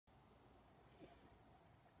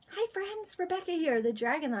friends, Rebecca here, the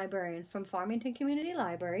Dragon Librarian from Farmington Community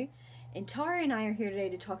Library, and Tara and I are here today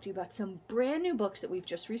to talk to you about some brand new books that we've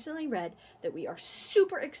just recently read that we are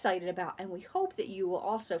super excited about, and we hope that you will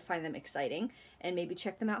also find them exciting and maybe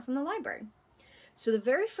check them out from the library. So the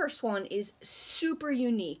very first one is super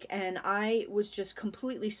unique, and I was just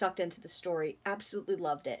completely sucked into the story, absolutely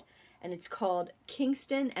loved it, and it's called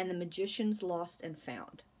Kingston and the Magicians Lost and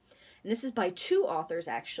Found. And this is by two authors,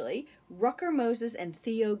 actually, Rucker Moses and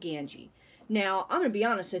Theo Gangi. Now, I'm going to be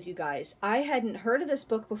honest with you guys. I hadn't heard of this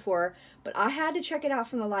book before, but I had to check it out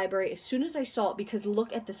from the library as soon as I saw it because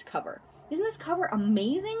look at this cover. Isn't this cover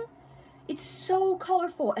amazing? It's so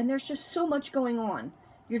colorful, and there's just so much going on.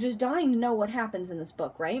 You're just dying to know what happens in this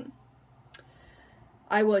book, right?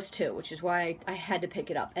 I was too, which is why I had to pick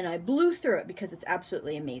it up. And I blew through it because it's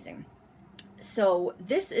absolutely amazing. So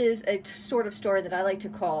this is a sort of story that I like to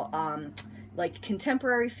call like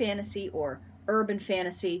contemporary fantasy or urban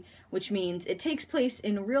fantasy, which means it takes place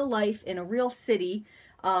in real life in a real city,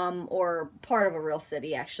 or part of a real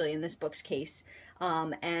city actually in this book's case,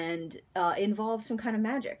 and involves some kind of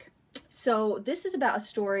magic. So this is about a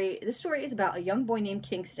story, this story is about a young boy named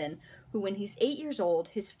Kingston who, when he's 8 years old,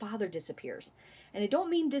 his father disappears. And I don't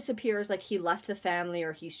mean disappears like he left the family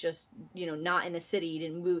or he's just, you know, not in the city,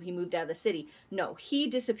 he moved out of the city. No, he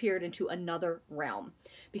disappeared into another realm.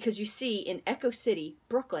 Because you see, in Echo City,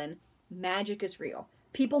 Brooklyn, magic is real.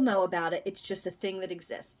 People know about it, it's just a thing that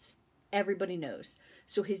exists. Everybody knows.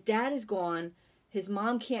 So his dad is gone, his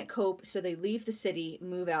mom can't cope, so they leave the city,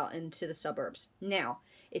 move out into the suburbs. Now,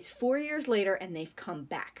 it's 4 years later and they've come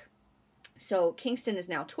back. So Kingston is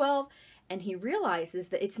now 12, and he realizes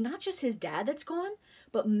that it's not just his dad that's gone,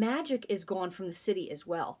 but magic is gone from the city as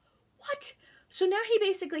well. What? So now he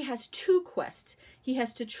basically has two quests. He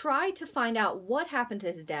has to try to find out what happened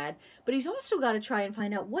to his dad, but he's also got to try and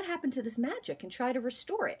find out what happened to this magic and try to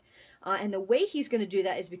restore it. And the way he's going to do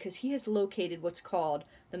that is because he has located what's called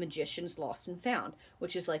the Magicians Lost and Found,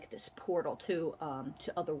 which is like this portal to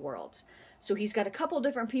other worlds. So he's got a couple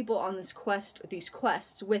different people on this quest, these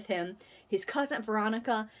quests with him. His cousin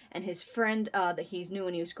Veronica and his friend that he knew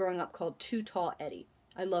when he was growing up called Too Tall Eddie.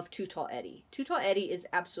 I love Too Tall Eddie. Too Tall Eddie is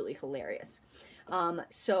absolutely hilarious.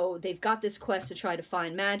 So they've got this quest to try to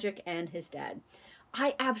find magic and his dad.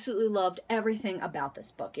 I absolutely loved everything about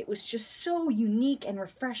this book. It was just so unique and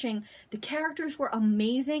refreshing. The characters were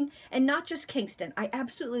amazing, and not just Kingston. I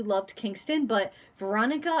absolutely loved Kingston, but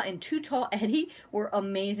Veronica and Too Tall Eddie were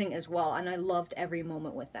amazing as well, and I loved every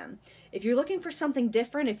moment with them. If you're looking for something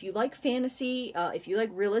different, if you like fantasy, if you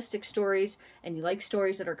like realistic stories, and you like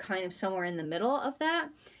stories that are kind of somewhere in the middle of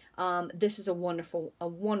that, this is a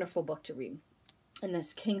wonderful book to read. And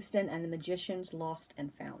that's Kingston and the Magicians Lost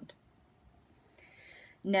and Found.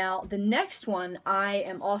 Now, the next one I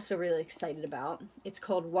am also really excited about. It's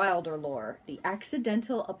called Wilderlore, The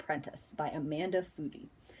Accidental Apprentice by Amanda Foody.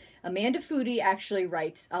 Amanda Foody actually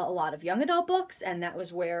writes a lot of young adult books, and that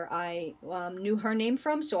was where I knew her name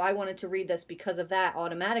from, so I wanted to read this because of that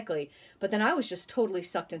automatically. But then I was just totally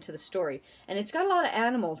sucked into the story. And it's got a lot of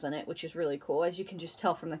animals in it, which is really cool, as you can just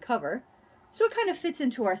tell from the cover. So it kind of fits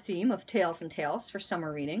into our theme of tales and tales for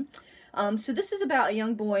summer reading. So this is about a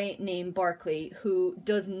young boy named Barkley who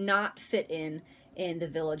does not fit in the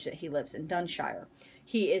village that he lives in, Dunshire.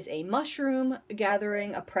 He is a mushroom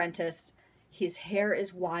gathering apprentice. His hair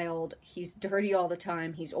is wild. He's dirty all the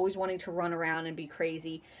time. He's always wanting to run around and be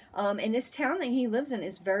crazy. And this town that he lives in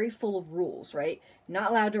is very full of rules, right? You're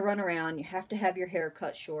not allowed to run around. You have to have your hair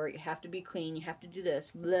cut short. You have to be clean. You have to do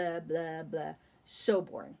this. Blah, blah, blah. So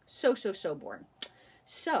boring. So boring.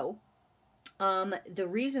 So, the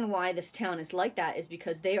reason why this town is like that is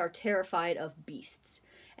because they are terrified of beasts.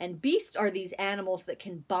 And beasts are these animals that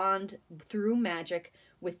can bond through magic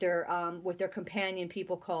with their companion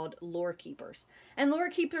people called lore keepers. And lore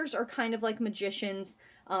keepers are kind of like magicians.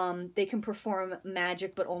 They can perform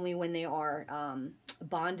magic, but only when they are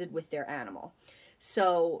bonded with their animal.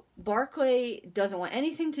 So Barclay doesn't want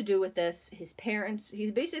anything to do with this. His parents,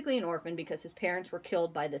 he's basically an orphan because his parents were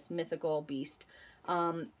killed by this mythical beast.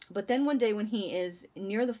 But then one day when he is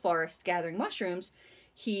near the forest gathering mushrooms,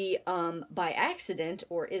 he, by accident,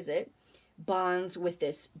 or is it, bonds with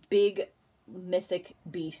this big mythic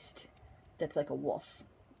beast that's like a wolf,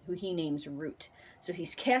 who he names Root. So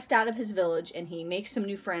he's cast out of his village and he makes some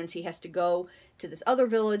new friends. He has to go to this other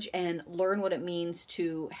village and learn what it means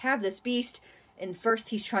to have this beast. And first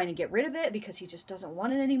he's trying to get rid of it because he just doesn't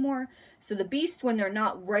want it anymore. So the beasts, when they're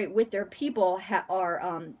not right with their people,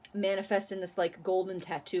 are manifest in this like golden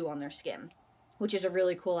tattoo on their skin, which is a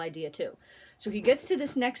really cool idea too. So he gets to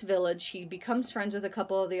this next village. He becomes friends with a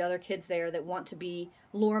couple of the other kids there that want to be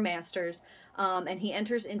lore masters. And he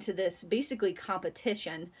enters into this basically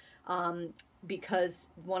competition because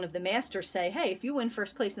one of the masters say, hey, if you win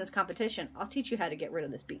first place in this competition, I'll teach you how to get rid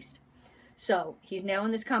of this beast. So he's now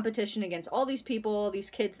in this competition against all these people,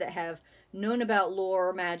 these kids that have known about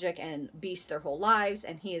lore, magic, and beasts their whole lives,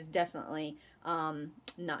 and he is definitely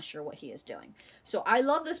not sure what he is doing. So I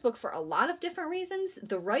love this book for a lot of different reasons.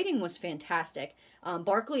 The writing was fantastic.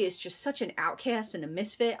 Barkley is just such an outcast and a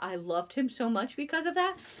misfit. I loved him so much because of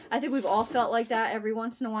that. I think we've all felt like that every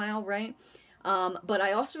once in a while, right? But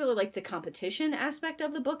I also really like the competition aspect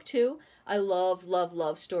of the book too. I love, love,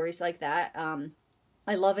 love stories like that.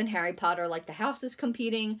 I love in Harry Potter, like the houses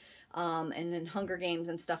competing, and in Hunger Games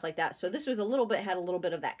and stuff like that. So this was had a little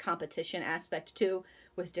bit of that competition aspect too,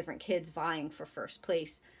 with different kids vying for first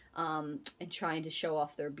place, and trying to show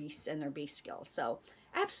off their beasts and their beast skills. So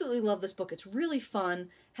absolutely love this book. It's really fun,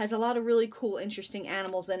 has a lot of really cool, interesting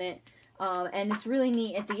animals in it, and it's really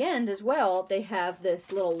neat at the end as well. They have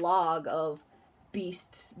this little log of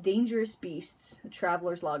beasts, dangerous beasts, a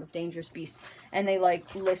traveler's log of dangerous beasts, and they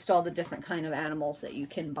like list all the different kind of animals that you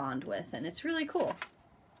can bond with, and it's really cool.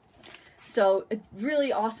 So a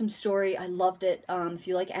really awesome story. I loved it. If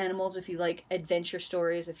you like animals, if you like adventure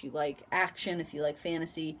stories, if you like action, if you like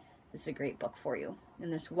fantasy, this is a great book for you.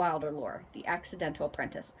 And this Wilderlore, The Accidental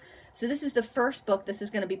Apprentice. So this is the first book. This is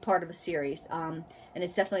going to be part of a series, and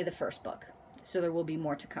it's definitely the first book. So there will be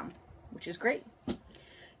more to come, which is great.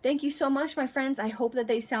 Thank you so much, my friends. I hope that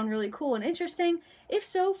they sound really cool and interesting. If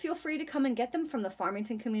so, feel free to come and get them from the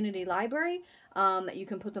Farmington Community Library. You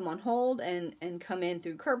can put them on hold and come in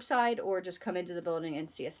through curbside, or just come into the building and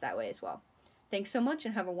see us that way as well. Thanks so much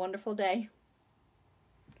and have a wonderful day.